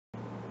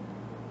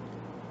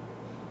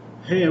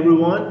Hey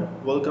everyone,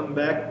 welcome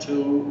back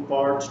to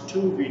part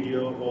 2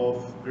 video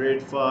of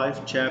grade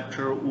 5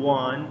 chapter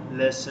 1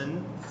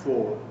 lesson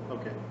 4.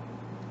 Okay,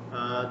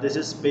 this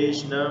is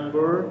page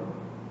number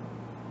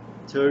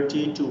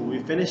 32.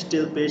 We finished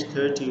till page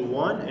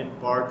 31 in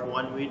part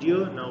 1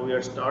 video. Now we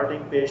are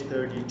starting page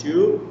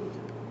 32.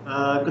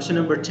 Question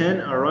number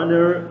 10. A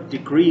runner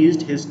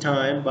decreased his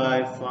time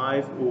by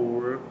 5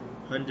 over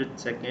 100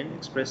 seconds.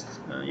 Expressed,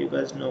 you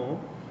guys know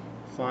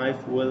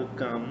 5 will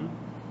come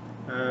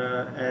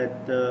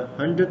at the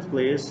 100th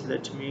place.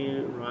 Let me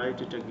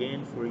write it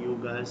again for you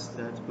guys,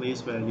 that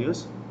place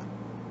values.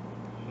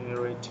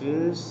 Here it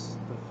is,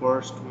 the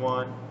first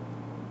one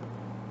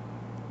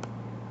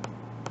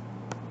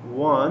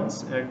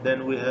ones, and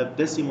then we have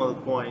decimal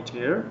point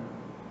here,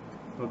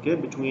 okay,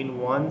 between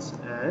ones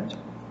and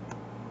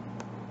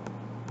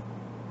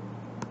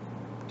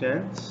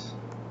tenths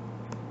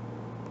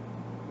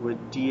with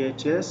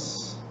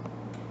THS,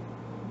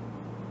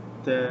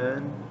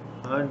 then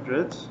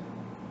hundredths,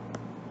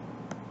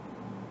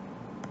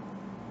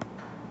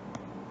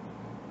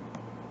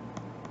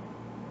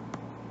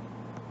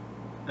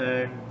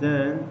 and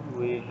then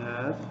we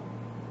have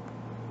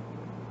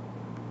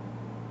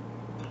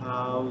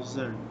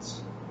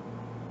thousandths,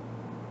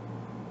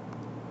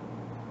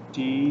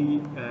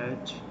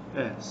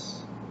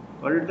 THS.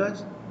 Got it,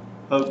 guys?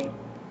 Okay,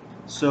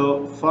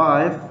 so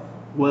 5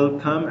 will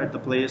come at the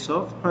place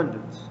of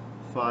hundredths.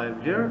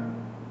 5 here,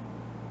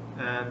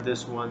 and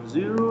this one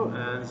 0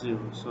 and 0,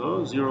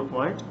 so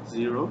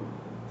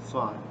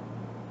 0.05.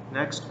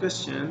 Next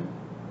question,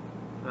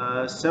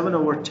 7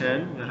 over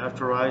 10. You have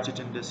to write it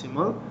in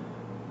decimal.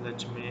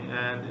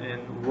 And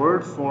in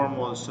word form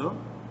also.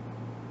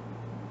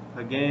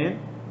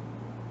 Again,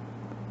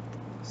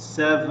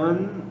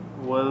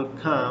 7 will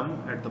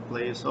come at the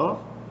place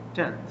of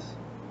tenths.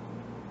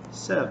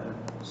 7,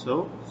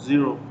 so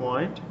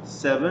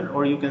 0.7,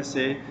 or you can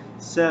say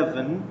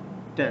 7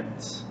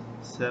 tenths.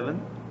 7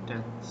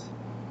 tenths.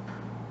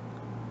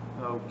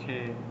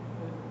 Okay,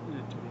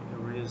 let me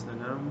erase the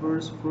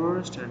numbers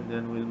first, and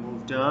then we'll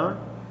move down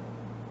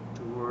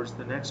towards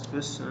the next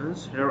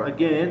questions. Here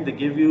again they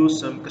give you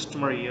some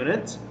customary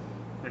units,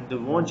 and they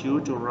want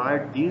you to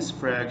write these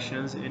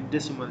fractions in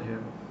decimal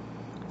here.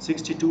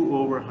 62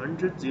 over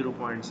 100,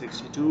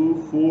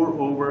 0.62. 4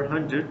 over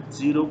 100,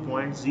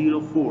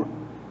 0.04.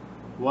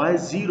 Why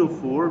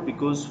 04?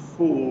 Because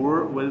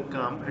 4 will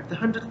come at the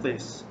 100th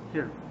place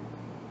here.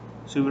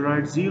 So we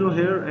write 0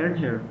 here and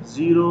here,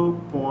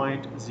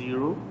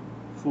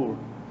 0.04.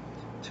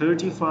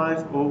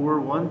 35 over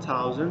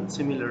 1000,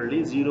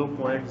 similarly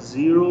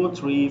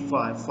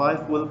 0.035.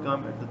 5 will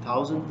come at the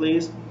 1000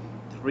 place,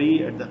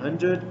 3 at the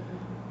 100,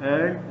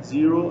 and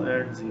 0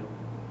 and 0.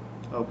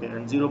 Okay,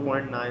 and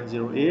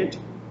 0.908.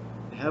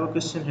 I have a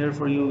question here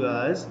for you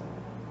guys.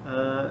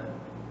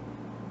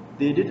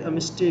 They did a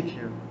mistake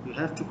here. You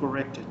have to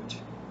correct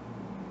it.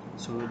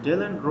 So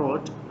Dylan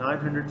wrote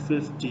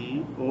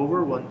 950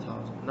 over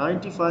 1000.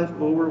 95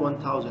 over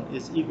 1000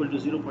 is equal to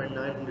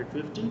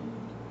 0.950.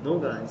 No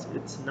guys,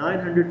 it's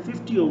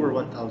 950 over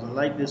 1000,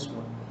 like this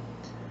one.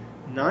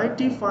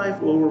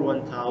 95 over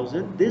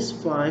 1000, this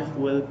 5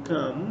 will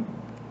come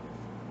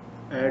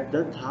at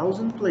the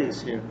 1000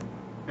 place here,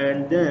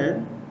 and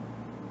then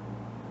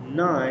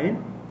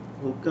 9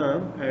 will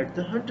come at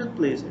the 100th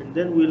place, and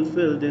then we'll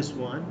fill this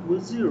one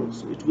with 0,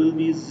 so it will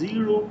be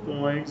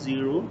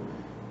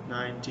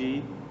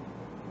 0.095.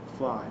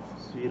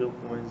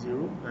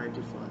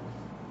 0.095.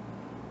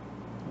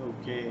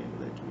 Okay,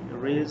 let me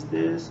erase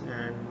this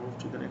and move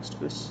to the next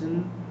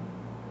question.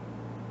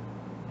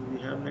 Do we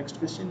have next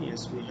question?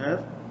 Yes, we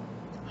have.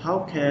 How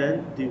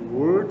can the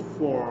word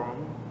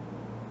form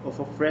of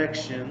a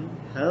fraction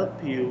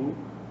help you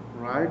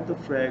write the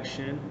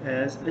fraction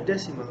as a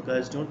decimal?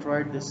 Guys, don't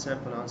write this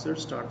sample answer,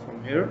 start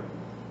from here.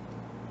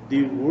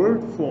 The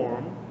word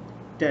form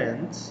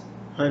tenths,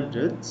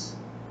 hundredths,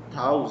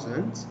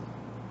 thousandths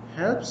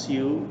helps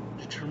you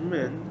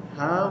determine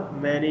how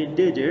many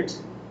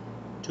digits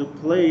to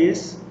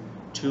place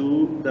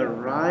to the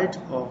right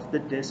of the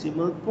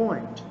decimal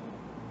point.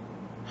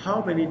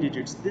 How many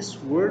digits? This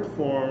word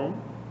form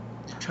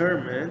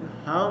determine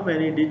how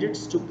many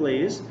digits to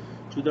place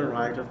to the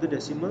right of the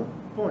decimal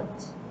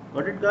points.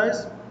 Got it,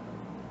 guys?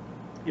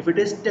 If it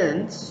is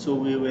tenths, so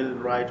we will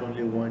write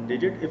only one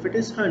digit. If it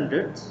is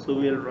hundredths, so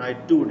we will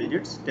write two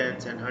digits,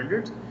 tenths and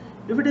hundredths.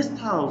 If it is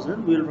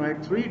thousand, we will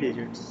write three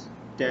digits,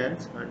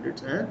 tenths,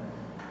 hundredths and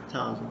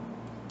thousand.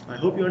 I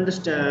hope you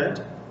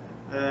understand,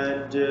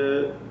 and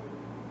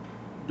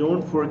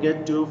don't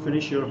forget to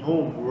finish your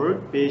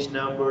homework, page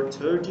number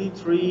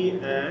 33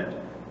 and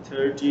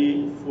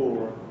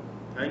 34.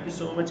 Thank you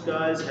so much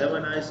guys, have a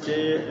nice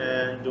day,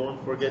 and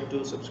don't forget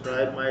to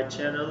subscribe my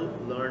channel,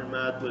 Learn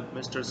Math with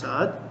Mr.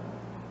 Saad.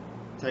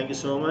 Thank you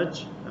so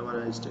much, have a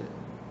nice day.